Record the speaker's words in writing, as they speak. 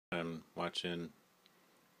watching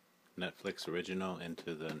Netflix original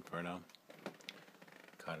Into the Inferno.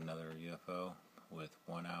 Caught another UFO with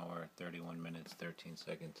 1 hour, 31 minutes, 13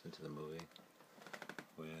 seconds into the movie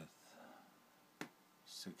with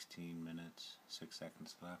 16 minutes, 6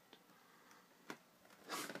 seconds left.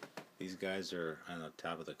 These guys are on the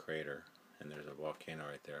top of the crater and there's a volcano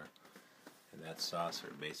right there. And that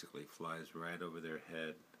saucer basically flies right over their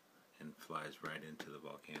head and flies right into the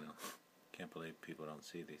volcano. Can't believe people don't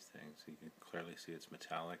see these things. You can clearly see it's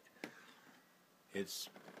metallic. It's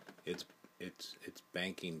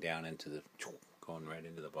banking down into the, going right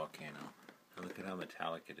into the volcano. And look at how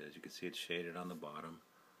metallic it is. You can see it's shaded on the bottom.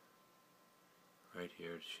 Right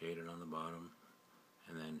here, it's shaded on the bottom,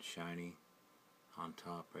 and then shiny on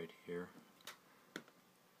top right here.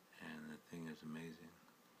 And the thing is amazing.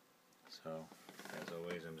 So, as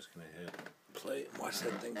always, I'm just going to hit play and watch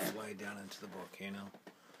that thing fly down into the volcano.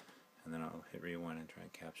 And then I'll hit rewind and try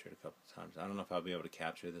and capture it a couple of times. I don't know if I'll be able to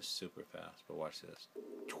capture this super fast, but watch this.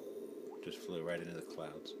 Just flew right into the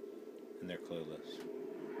clouds. And they're clueless.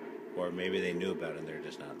 Or maybe they knew about it and they're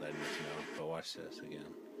just not letting us know. But watch this again.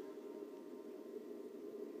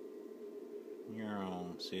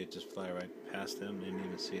 See it just fly right past them? Didn't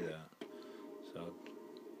even see that. So,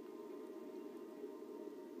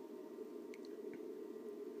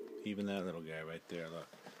 even that little guy right there, look.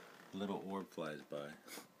 A little orb flies by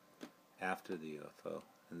after the UFO,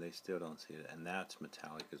 and they still don't see it. And that's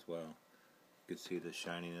metallic as well. You can see the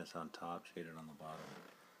shininess on top, shaded on the bottom.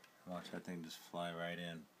 Watch that thing just fly right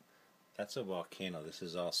in. That's a volcano. This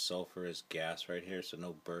is all sulfurous gas right here, so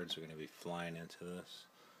no birds are going to be flying into this.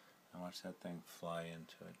 And watch that thing fly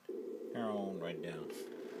into it. Right down.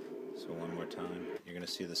 So one more time. You're going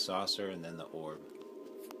to see the saucer and then the orb.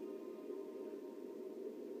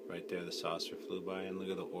 Right there, the saucer flew by, and look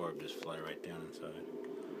at the orb just fly right down inside.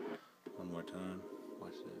 One more time.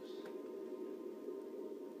 Watch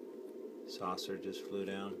this. Saucer just flew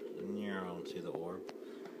down. See the orb.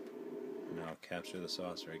 Now I'll capture the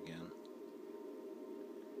saucer again.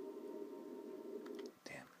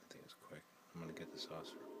 Damn, that thing is quick. I'm going to get the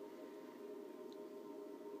saucer.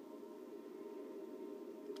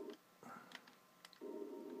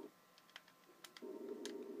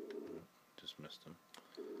 Just missed him.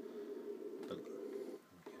 But let me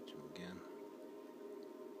catch him again.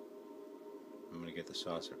 I'm going to get the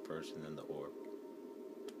saucer first and then the orb.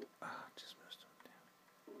 Just missed him.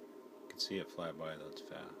 Damn. You can see it fly by though, it's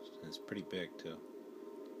fast. And it's pretty big too.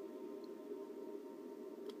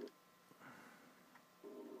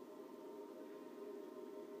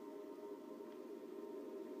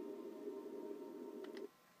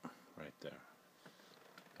 Right there.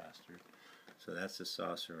 Bastard. So that's the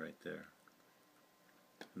saucer right there.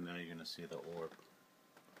 And now you're going to see the orb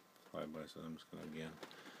fly by, so I'm just going to again,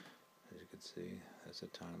 as you can see, that's a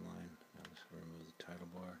timeline. I'm just going to remove the title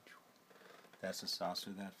bar. That's the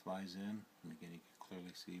saucer that flies in, and again you can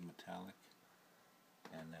clearly see metallic.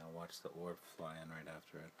 And now watch the orb fly in right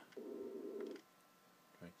after it.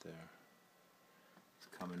 Right there. It's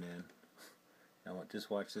coming in. Now just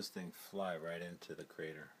watch this thing fly right into the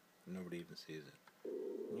crater. Nobody even sees it.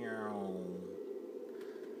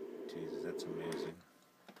 Jesus, that's amazing.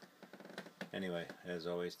 Anyway, as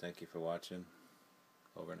always, thank you for watching.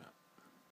 Over and out.